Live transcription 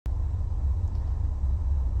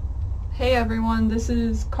Hey everyone, this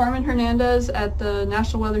is Carmen Hernandez at the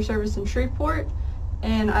National Weather Service in Shreveport,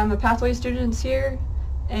 and I'm a Pathway student here,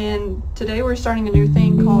 and today we're starting a new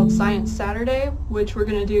thing called Science Saturday, which we're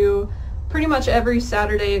going to do pretty much every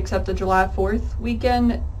Saturday except the July 4th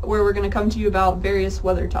weekend, where we're going to come to you about various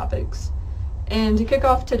weather topics. And to kick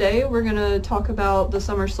off today, we're going to talk about the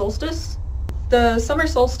summer solstice. The summer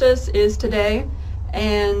solstice is today,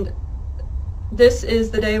 and this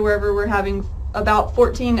is the day wherever we're having about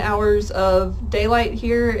 14 hours of daylight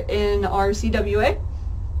here in our CWA.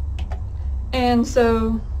 And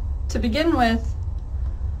so to begin with,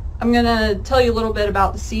 I'm going to tell you a little bit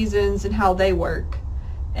about the seasons and how they work.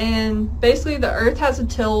 And basically the Earth has a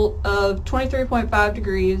tilt of 23.5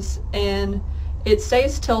 degrees, and it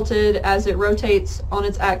stays tilted as it rotates on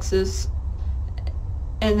its axis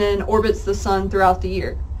and then orbits the sun throughout the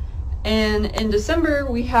year. And in December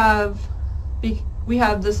we have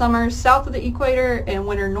the summer south of the equator and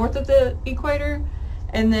winter north of the equator.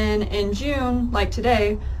 And then in June, like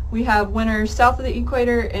today, we have winter south of the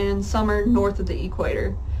equator and summer north of the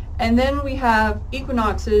equator. And then we have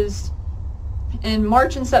equinoxes in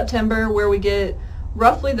March and September, where we get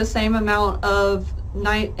roughly the same amount of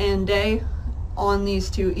night and day on these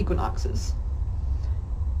two equinoxes.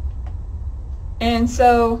 And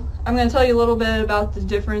so I'm going to tell you a little bit about the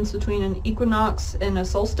difference between an equinox and a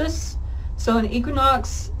solstice. So an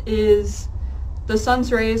equinox is the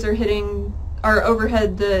sun's rays are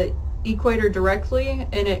overhead the equator directly,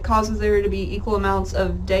 and it causes there to be equal amounts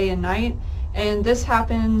of day and night. And this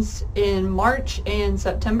happens in March and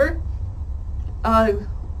September.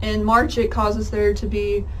 In March it causes there to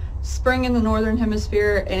be spring in the northern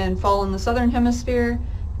hemisphere and fall in the southern hemisphere.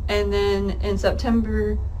 And then in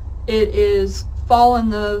September it is fall in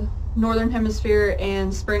the northern hemisphere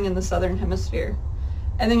and spring in the southern hemisphere.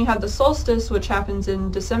 And then you have the solstice, which happens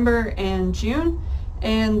in December and June.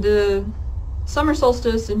 And the summer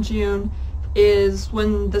solstice in June is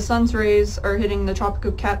when the sun's rays are hitting the Tropic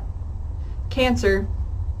of Cancer,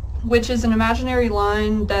 which is an imaginary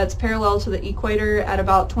line that's parallel to the equator at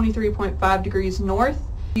about 23.5 degrees north.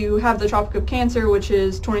 You have the Tropic of Cancer, which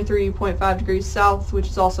is 23.5 degrees south, which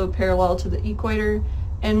is also parallel to the equator.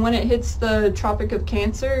 And when it hits the Tropic of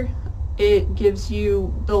Cancer, it gives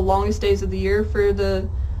you the longest days of the year for the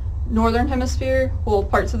northern hemisphere, well,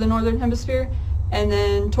 parts of the northern hemisphere, and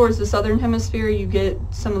then towards the southern hemisphere you get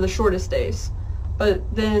some of the shortest days. But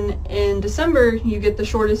then in December you get the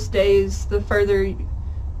shortest days the further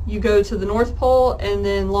you go to the North Pole, and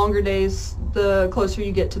then longer days the closer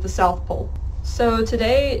you get to the South Pole. So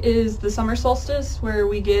today is the summer solstice, where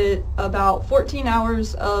we get about 14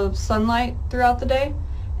 hours of sunlight throughout the day.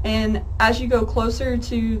 And as you go closer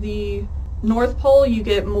to the North Pole, you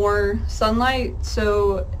get more sunlight.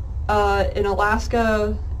 So in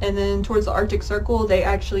Alaska and then towards the Arctic Circle, they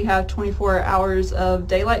actually have 24 hours of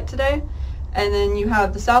daylight today. And then you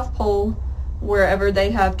have the South Pole, wherever they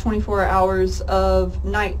have 24 hours of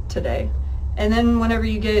night today. And then whenever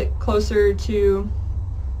you get closer to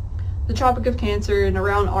the Tropic of Cancer and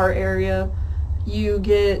around our area, you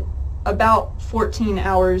get about 14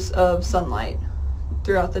 hours of sunlight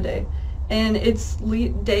throughout the day. And it's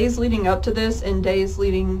days leading up to this and days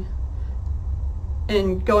leading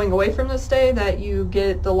and going away from this day that you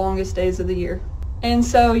get the longest days of the year. And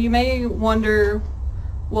so you may wonder,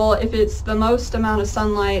 well, if it's the most amount of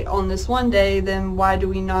sunlight on this one day, then why do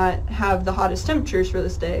we not have the hottest temperatures for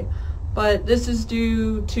this day? But this is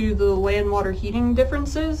due to the land-water heating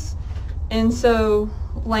differences. And so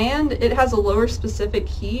land, it has a lower specific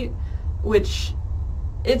heat, which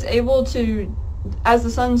it's able to, as the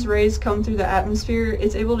sun's rays come through the atmosphere,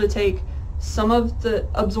 it's able to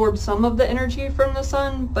absorb some of the energy from the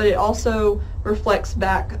sun, but it also reflects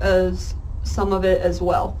back as some of it as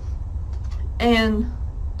well. And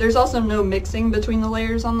there's also no mixing between the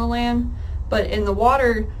layers on the land, but in the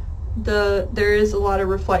water there is a lot of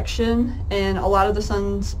reflection, and a lot of the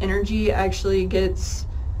sun's energy actually gets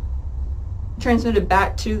transmitted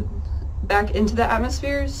back into the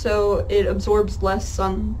atmosphere, so it absorbs less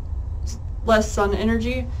sun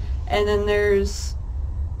energy. And then there's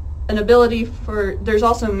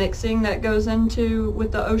also mixing that goes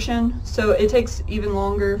with the ocean, so it takes even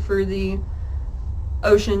longer for the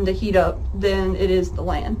ocean to heat up than it is the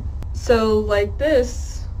land. So like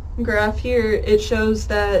this graph here, it shows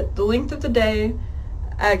that the length of the day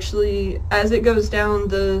actually, as it goes down,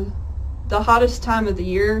 the hottest time of the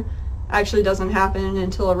year actually doesn't happen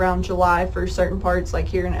until around July for certain parts, like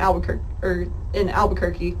here in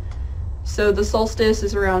Albuquerque. So the solstice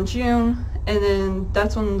is around June, and then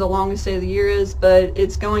that's when the longest day of the year is, but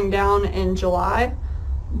it's going down in July.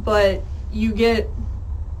 But you get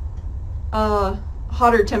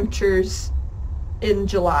hotter temperatures in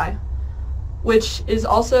July, which is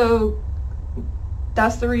also,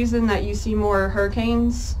 that's the reason that you see more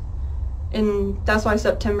hurricanes, and that's why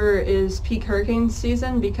September is peak hurricane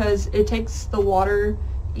season, because it takes the water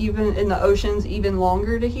even in the oceans even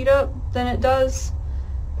longer to heat up than it does.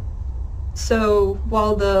 So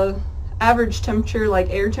while the average temperature, like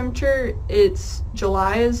air temperature, it's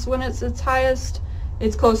July is when it's its highest,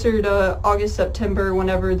 it's closer to August, September,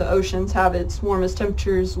 whenever the oceans have its warmest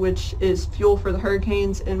temperatures, which is fuel for the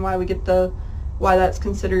hurricanes, and why we get why that's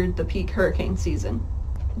considered the peak hurricane season.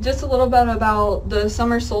 Just a little bit about the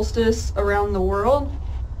summer solstice around the world.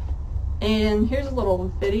 And here's a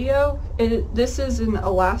little video. This is in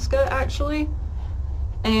Alaska, actually.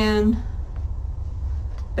 And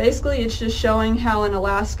basically it's just showing how in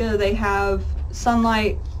Alaska they have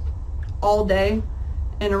sunlight all day,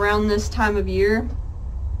 and around this time of year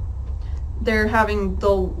they're having the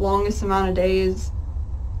longest amount of days,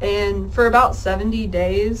 and for about 70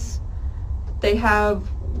 days they have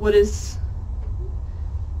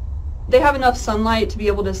enough sunlight to be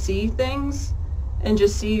able to see things and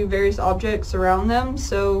just see various objects around them.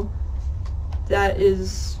 So that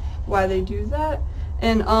is why they do that.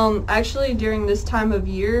 And actually during this time of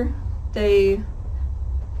year they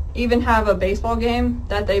even have a baseball game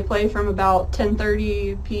that they play from about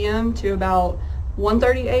 10:30 p.m. to about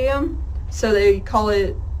 1:30 a.m. So they call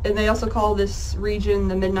it, and they also call this region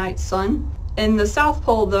the midnight sun. In the South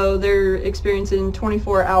Pole though, they're experiencing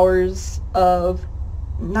 24 hours of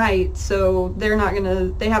night, so they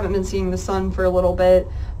haven't been seeing the sun for a little bit.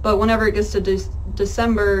 But whenever it gets to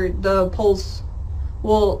December, the poles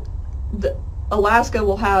Alaska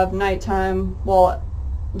will have nighttime, while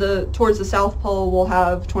towards the South Pole will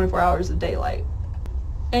have 24 hours of daylight.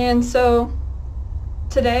 And so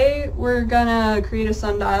today we're gonna create a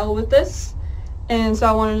sundial with this, and so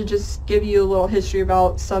I wanted to just give you a little history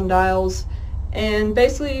about sundials. And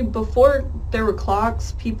basically before there were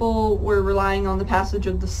clocks, people were relying on the passage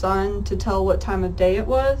of the sun to tell what time of day it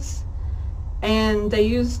was, and they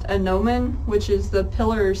used a gnomon, which is the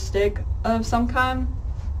pillar or stick of some kind,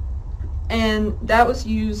 and that was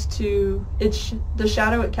used to, the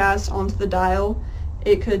shadow it cast onto the dial,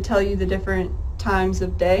 it could tell you the different times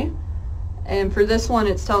of day. And for this one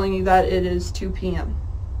it's telling you that it is 2 p.m.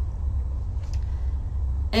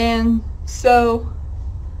 And so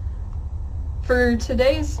for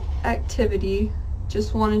today's activity,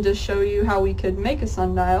 just wanted to show you how we could make a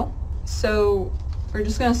sundial. So we're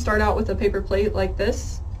just going to start out with a paper plate like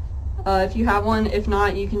this, if you have one. If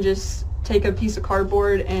not, you can just take a piece of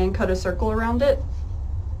cardboard and cut a circle around it.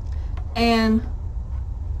 And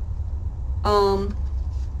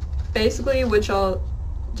basically what y'all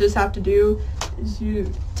just have to do is you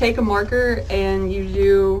take a marker and you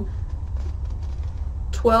do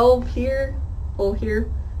 12 here,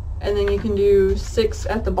 and then you can do 6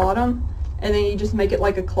 at the bottom, and then you just make it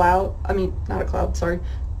like a cloud,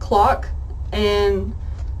 clock. And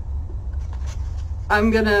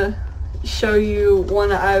I'm gonna show you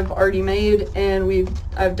one I've already made, and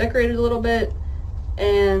I've decorated a little bit.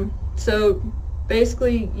 And so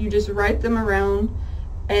basically you just write them around,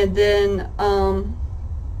 and then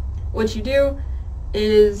what you do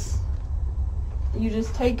is you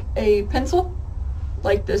just take a pencil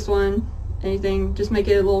like this one, anything, just make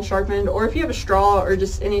it a little sharpened, or if you have a straw or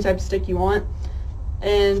just any type of stick you want,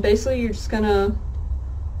 and basically you're just gonna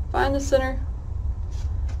find the center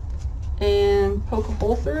and poke a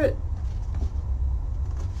hole through it.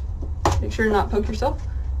 Make sure to not poke yourself.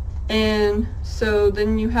 And so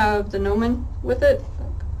then you have the gnomon with it.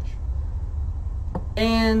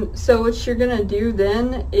 And so what you're gonna do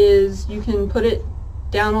then is you can put it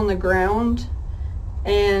down on the ground,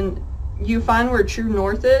 and you find where true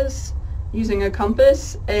north is using a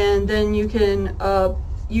compass, and then you can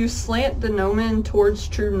you slant the gnomon towards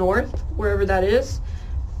true north, wherever that is,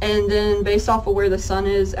 and then based off of where the sun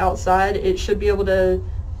is outside, it should be able to,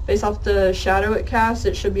 based off the shadow it casts,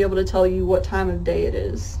 it should be able to tell you what time of day it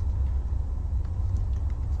is.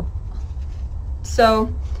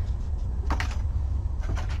 So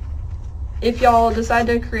if y'all decide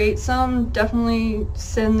to create some, definitely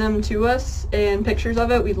send them to us and pictures of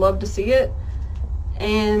it. We'd love to see it.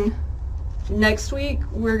 And next week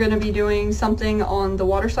we're going to be doing something on the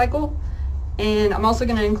water cycle, and I'm also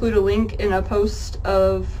going to include a link in a post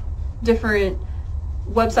of different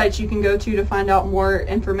websites you can go to find out more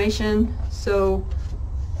information. So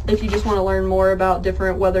if you just want to learn more about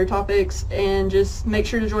different weather topics, and just make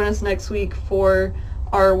sure to join us next week for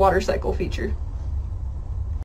our water cycle feature.